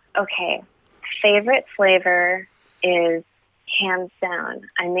 Oh, okay. Favorite flavor is hands down.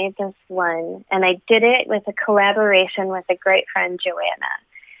 I made this one, and I did it with a collaboration with a great friend, Joanna.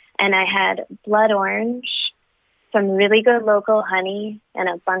 And I had blood orange, some really good local honey, and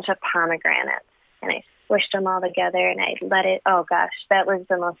a bunch of pomegranates. And I squished them all together, and I let it, oh gosh, that was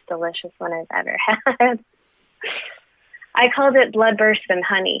the most delicious one I've ever had. I called it Bloodburst and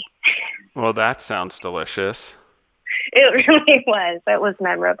Honey. Well, that sounds delicious. It really was. It was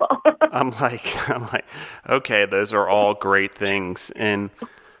memorable. I'm like, okay, those are all great things. And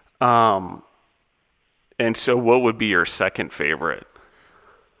so what would be your second favorite?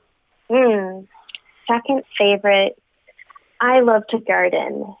 Second favorite, I love to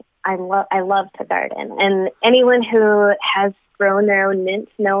garden. I love to garden. And anyone who has grown their own mint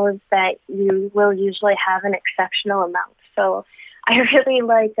knows that you will usually have an exceptional amount. So I really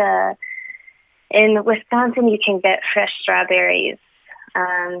like, in Wisconsin, you can get fresh strawberries,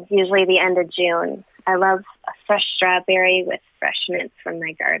 usually the end of June. I love a fresh strawberry with fresh mint from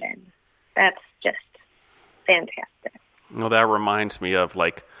my garden. That's just fantastic. Well, that reminds me of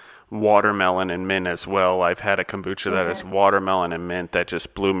like watermelon and mint as well. I've had a kombucha that is watermelon and mint that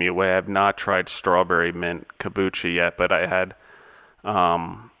just blew me away. I've not tried strawberry mint kombucha yet, but I had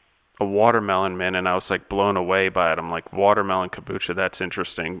a watermelon mint, and I was like blown away by it. I'm like, watermelon kombucha, that's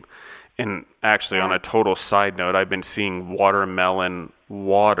interesting. And actually, on a total side note, I've been seeing watermelon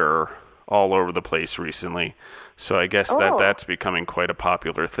water all over the place recently. So I guess that's becoming quite a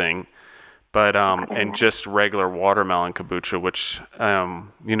popular thing. But, and just regular watermelon kombucha, which,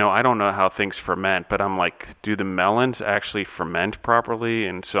 you know, I don't know how things ferment, but I'm like, do the melons actually ferment properly?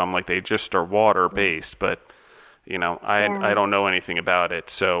 And so I'm like, they just are water based, but, you know, I don't know anything about it.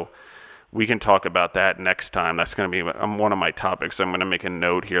 So we can talk about that next time. That's going to be one of my topics. I'm going to make a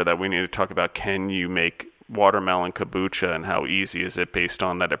note here that we need to talk about, can you make watermelon kombucha and how easy is it based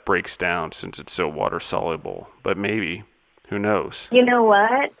on that it breaks down since it's so water soluble? But maybe, who knows? You know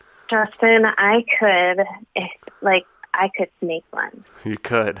what, Justin? I could make one. You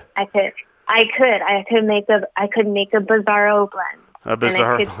could. I could make a Bizarro blend. A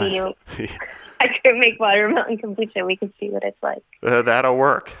Bizarro blend. I could make watermelon kombucha. We could see what it's like. That'll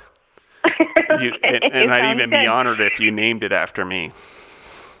work. Okay, and I'd even be honored if you named it after me.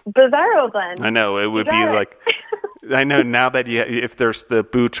 Bizarro blend. I know, it would be like, I know now that if there's the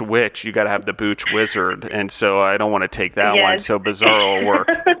Booch Witch, you got to have the Booch Wizard, and so I don't want to take that one, so Bizarro will work.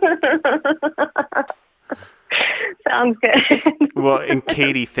 Sounds good. Well, and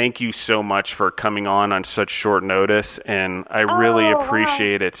Katie, thank you so much for coming on such short notice, and I really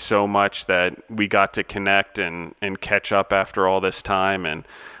appreciate it so much that we got to connect and catch up after all this time. And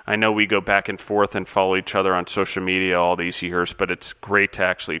I know we go back and forth and follow each other on social media all these years, but it's great to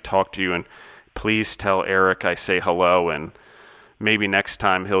actually talk to you. And please tell Eric I say hello, and maybe next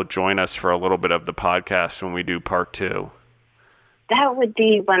time he'll join us for a little bit of the podcast when we do part 2. That would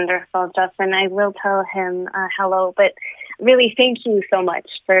be wonderful, Justin. I will tell him hello, but really thank you so much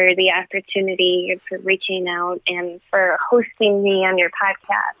for the opportunity, for reaching out, and for hosting me on your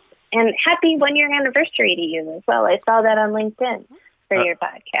podcast. And happy 1-year anniversary to you as well. I saw that on LinkedIn for your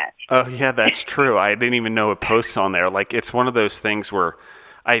podcast. Oh, yeah, that's true. I didn't even know it posts on there. Like, it's one of those things where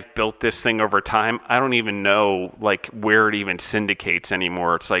I've built this thing over time. I don't even know, like, where it even syndicates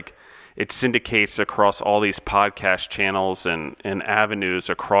anymore. It's like, it syndicates across all these podcast channels and avenues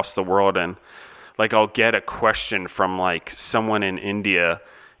across the world. And like, I'll get a question from like someone in India,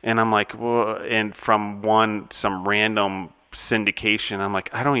 and I'm like, well, and from some random syndication, I'm like,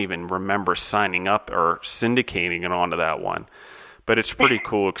 I don't even remember signing up or syndicating it onto that one. But it's a pretty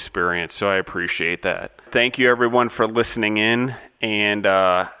cool experience, so I appreciate that. Thank you, everyone, for listening in, and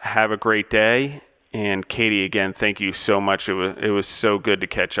have a great day. And Katie, again, thank you so much. It was so good to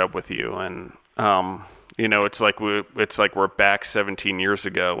catch up with you. And you know, it's like we're back 17 years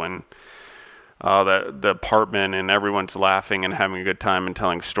ago, and the apartment, and everyone's laughing and having a good time and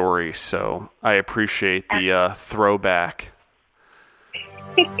telling stories. So I appreciate the throwback.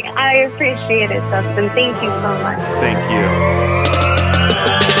 I appreciate it, Justin. Thank you so much. Thank you.